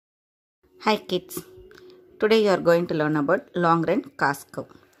Hi kids, today you are going to learn about long run cost curve.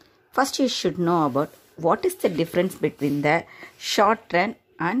 First you should know about what is the difference between the short run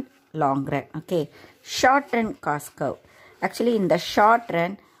and long run. Okay, short run cost curve. Actually in the short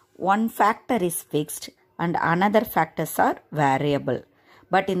run, one factor is fixed and another factors are variable.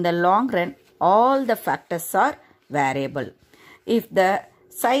 But in the long run, all the factors are variable. If the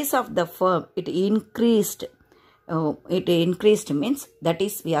size of the firm it increased means that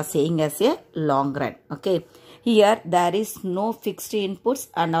is we are saying as a long run. Okay, here there is no fixed inputs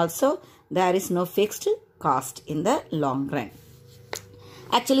and also there is no fixed cost in the long run.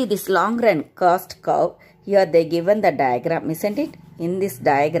 Actually this long run cost curve, here they given the diagram, isn't it? In this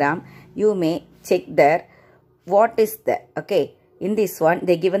diagram you may check there what is the, okay, in this one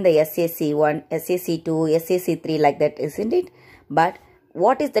they given the SAC1, SAC2, SAC3 like that, isn't it? But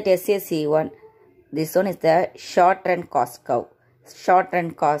what is that SAC1? This one is the short run cost curve. Short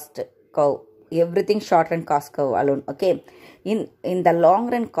run cost curve. Everything short run cost curve alone. Okay. In the long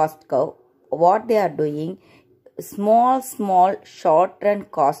run cost curve, what they are doing, small short run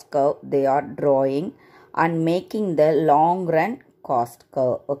cost curve they are drawing and making the long run cost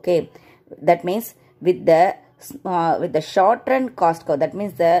curve. Okay. That means with the short run cost curve, that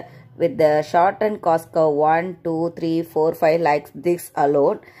means with the short run cost curve 1, 2, 3, 4, 5 like this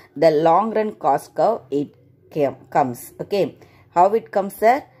alone, the long run cost curve it comes. Okay, how it comes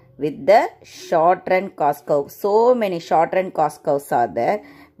there? With the short run cost curve. So many short run cost curves are there.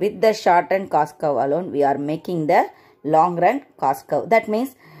 With the short run cost curve alone, we are making the long run cost curve. That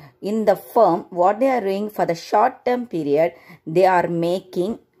means in the firm, what they are doing for the short term period, they are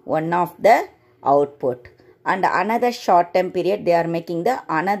making one of the output. And another short term period they are making the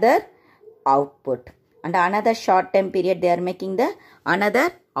another output, and another short term period they are making the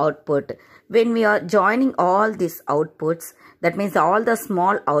another output. When we are joining all these outputs, that means all the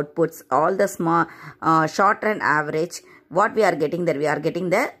small outputs, all the small short run average, what we are getting there? We are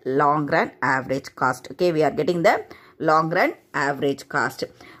getting the long run average cost. Okay, we are getting the long run average cost.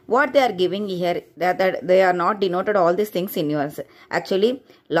 What they are giving here, that they are not denoted all these things in yours. Actually,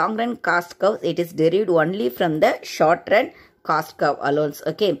 long run cost curve, it is derived only from the short run cost curve alone.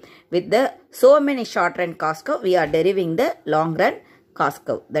 Okay, with the so many short run cost curve, we are deriving the long run cost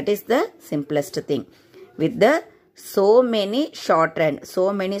curve. That is the simplest thing. With the so many short run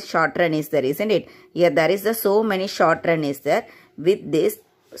is there, isn't it? Here there is the so many short run is there. With this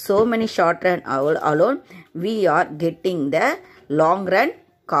so many short run alone, we are getting the long run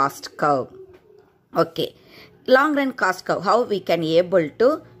cost curve. Okay, long run cost curve, how we can able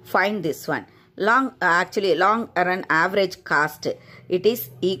to find this one? Long run average cost, it is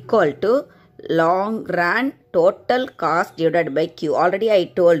equal to long run total cost divided by Q. Already I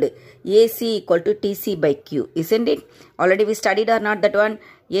told AC equal to TC by Q, isn't it? Already we studied or not that one?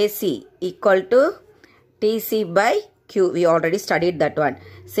 AC equal to TC by Q. We already studied that one.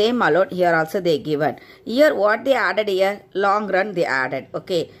 Same alone here also they given. Here what they added here? Long run they added.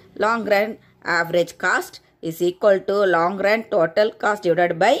 Okay. Long run average cost is equal to long run total cost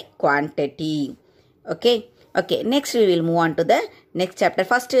divided by quantity. Okay. Okay. Next we will move on to the next chapter.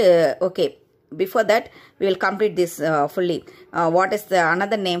 First, okay. Before that, we will complete this fully. What is the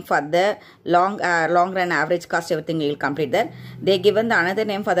another name for the long run average cost? Everything we will complete that. They given the another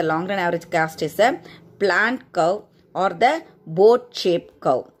name for the long run average cost is the plant curve or the boat shape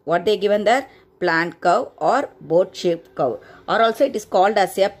curve. What they given there? Plant curve or boat shape curve, or also it is called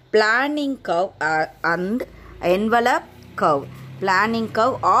as a planning curve and envelope curve. Planning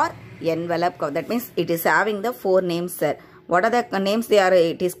curve or envelope curve. That means it is having the four names there. What are the names they are?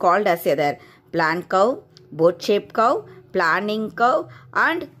 It is called as there? Plant curve, boat shape curve, planning curve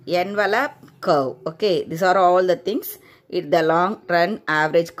and envelope curve. Okay, these are all the things the long run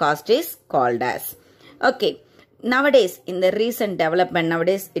average cost is called as. Okay. Nowadays, in the recent development,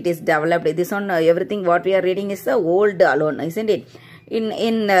 nowadays it is developed. This one, everything what we are reading is the old alone, isn't it?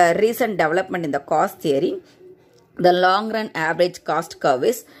 In recent development in the cost theory, the long run average cost curve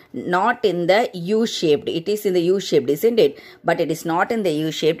is not in the U-shaped. It is in the U-shaped, isn't it? But it is not in the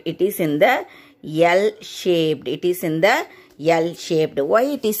U-shaped. It is in the L-shaped. It is in the L-shaped. Why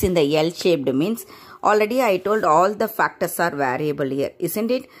it is in the L-shaped means, already I told all the factors are variable here,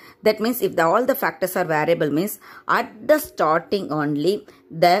 isn't it? That means if all the factors are variable means at the starting only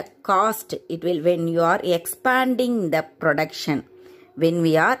the cost, it will, when you are expanding the production, when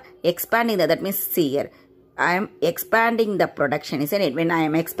we are expanding that means see here, I am expanding the production, isn't it? When I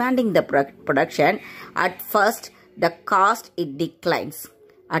am expanding the production, at first the cost it declines.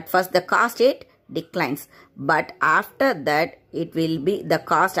 At first the cost it declines, but after that it will be the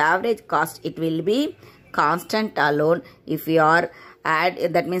cost, average cost, it will be constant alone if you are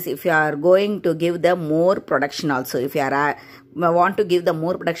add, that means if you are going to give the more production also, if you are want to give the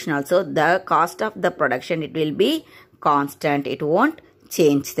more production also, the cost of the production, it will be constant. It won't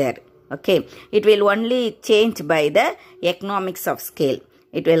change there. Okay, it will only change by the economics of scale.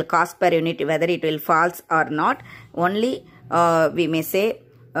 It will cost per unit, whether it will falls or not, only we may say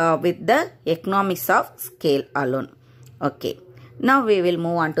with the economics of scale alone. Okay, now we will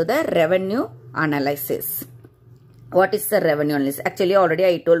move on to the revenue analysis. What is the revenue analysis? Actually, already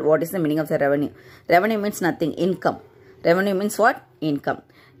I told what is the meaning of the revenue. Revenue means nothing, income. Revenue means what? Income.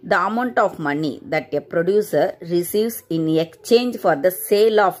 The amount of money that a producer receives in exchange for the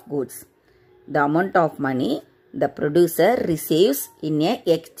sale of goods. The amount of money the producer receives in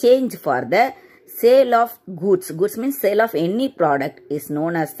exchange for the sale of goods. Goods means sale of any product is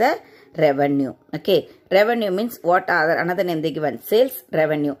known as the revenue. Okay. Revenue means what other another name they given? Sales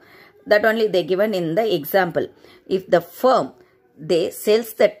revenue. That only they given in the example. If the firm, they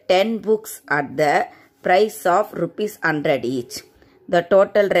sells the 10 books at the price of rupees 100 each, the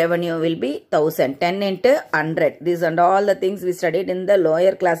total revenue will be 1000. 10 into 100. These and all the things we studied in the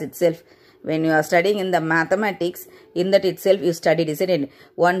lower class itself. When you are studying in the mathematics, in that itself you studied, isn't it?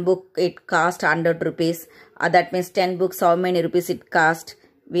 One book, it cost 100 rupees. That means 10 books, how many rupees it cost?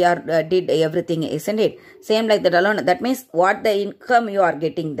 We are did everything, isn't it? Same like that alone. That means what the income you are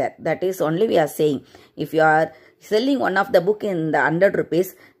getting there. That is only we are saying. If you are selling one of the book in the 100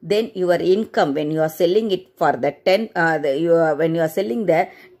 rupees, then your income when you are selling it for the 10, when you are selling the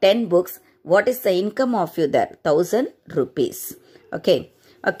 10 books, what is the income of you there? 1000 rupees. Okay.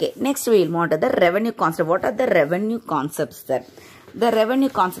 Okay. Next we will move on to the revenue concept. What are the revenue concepts there? The revenue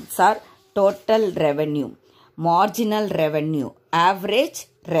concepts are total revenue, marginal revenue, average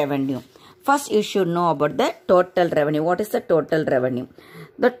revenue. First you should know about the total revenue. What is the total revenue?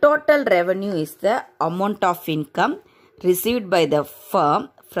 The total revenue is the amount of income received by the firm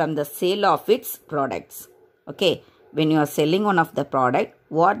from the sale of its products. Okay. When you are selling one of the product,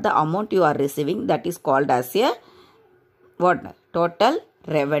 what the amount you are receiving, that is called as a what? Total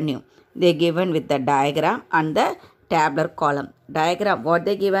revenue. They given with the diagram and the tabular column. Diagram, what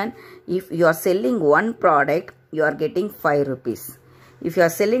they given? If you are selling one product, you are getting 5 rupees. If you are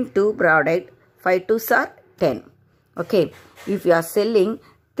selling 2 product, 5 2s are 10. Okay. If you are selling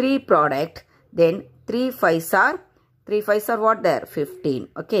 3 product, then 3 5s are what there? 15.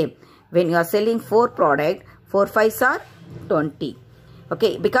 Okay. When you are selling 4 product, 4 5s are 20.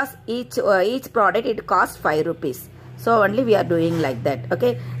 Okay. Because each product it costs 5 rupees. So only we are doing like that.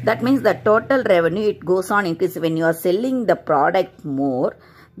 Okay. That means the total revenue, it goes on increasing. When you are selling the product more,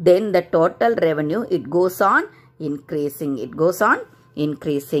 then the total revenue, it goes on increasing. It goes on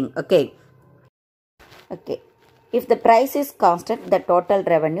increasing. Okay. Okay. If the price is constant, the total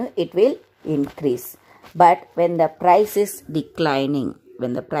revenue, it will increase. But when the price is declining,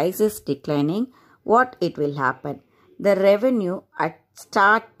 what it will happen? The revenue at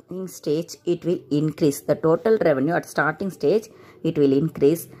starting stage, it will increase. The total revenue at starting stage, it will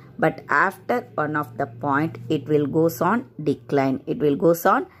increase. But after one of the point, it will goes on decline. It will goes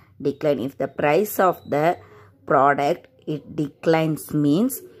on decline. If the price of the product, it declines,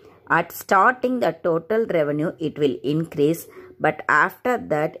 means at starting the total revenue, it will increase. But after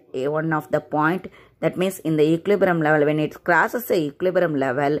that, one of the point, that means in the equilibrium level, when it crosses the equilibrium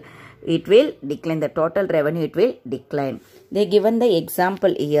level, it will decline. The total revenue, it will decline. They given the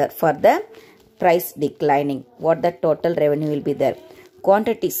example here for the price declining. What the total revenue will be there?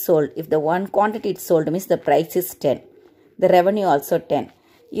 Quantity sold. If the one quantity is sold, means the price is 10. The revenue also 10.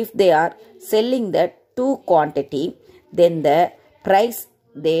 If they are selling the 2 quantity, then the price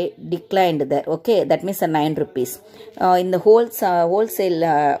they declined there. Okay, that means 9 rupees. In the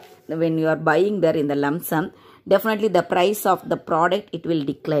wholesale, when you are buying there in the lump sum, definitely the price of the product, it will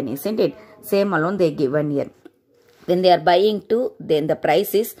decline, isn't it? Same alone they given here. When they are buying 2, then the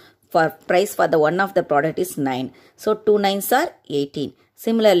price for the one of the product is 9. So 2 9s are 18.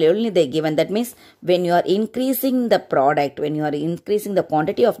 Similarly, only they given, that means when you are increasing the product, when you are increasing the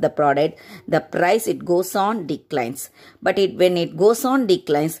quantity of the product, the price, it goes on declines. But when it goes on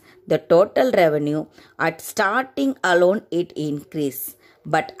declines, the total revenue at starting alone, it increase.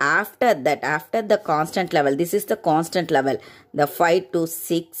 But after that, after the constant level, this is the constant level, the 5 to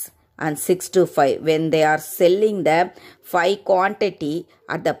 6 and 6 to 5, when they are selling the 5 quantity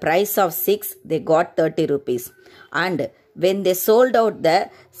at the price of 6, they got 30 rupees. And when they sold out the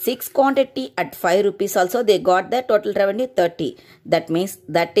 6 quantity at 5 rupees also, they got the total revenue 30. That means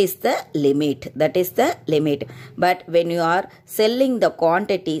that is the limit. That is the limit. But when you are selling the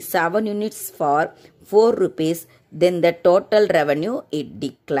quantity 7 units for 4 rupees, then the total revenue, it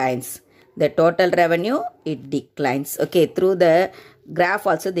declines. The total revenue, it declines. Okay, through the graph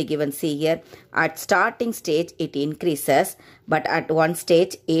also they given. See here, at starting stage it increases, but at one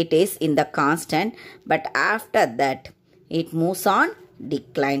stage it is in the constant, but after that it moves on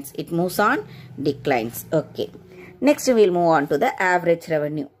declines. It moves on declines. Okay. Next we will move on to the average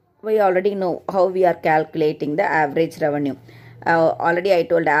revenue. We already know how we are calculating the average revenue. Already I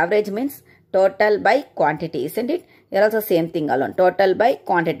told average means total by quantity, isn't it? Here also same thing alone. Total by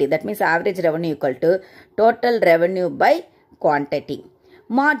quantity. That means average revenue equal to total revenue by quantity.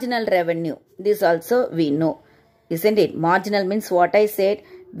 Marginal revenue. This also we know, isn't it? Marginal means what I said,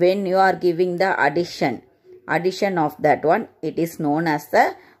 when you are giving the addition of that one, it is known as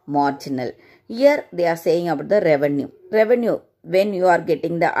the marginal. Here they are saying about the revenue. Revenue, when you are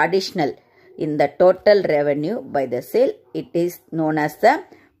getting the additional in the total revenue by the sale, it is known as the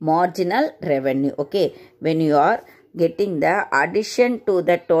marginal revenue. Okay, when you are getting the addition to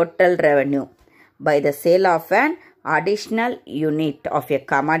the total revenue by the sale of an additional unit of a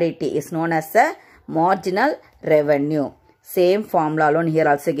commodity is known as the marginal revenue. Same formula alone here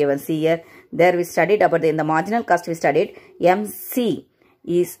also given. See here, there we studied about in the marginal cost, we studied MC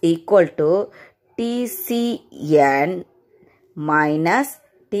is equal to TCN minus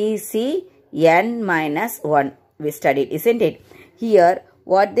TCN minus 1. We studied, isn't it? Here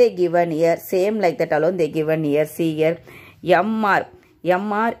what they given here, same like that alone they given here. See here,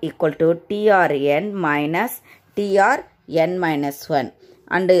 MR equal to TRN minus TRN minus 1.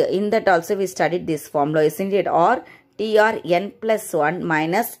 And in that also we studied this formula, isn't it? Or TRN plus 1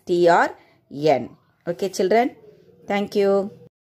 minus TRN. Okay children, thank you.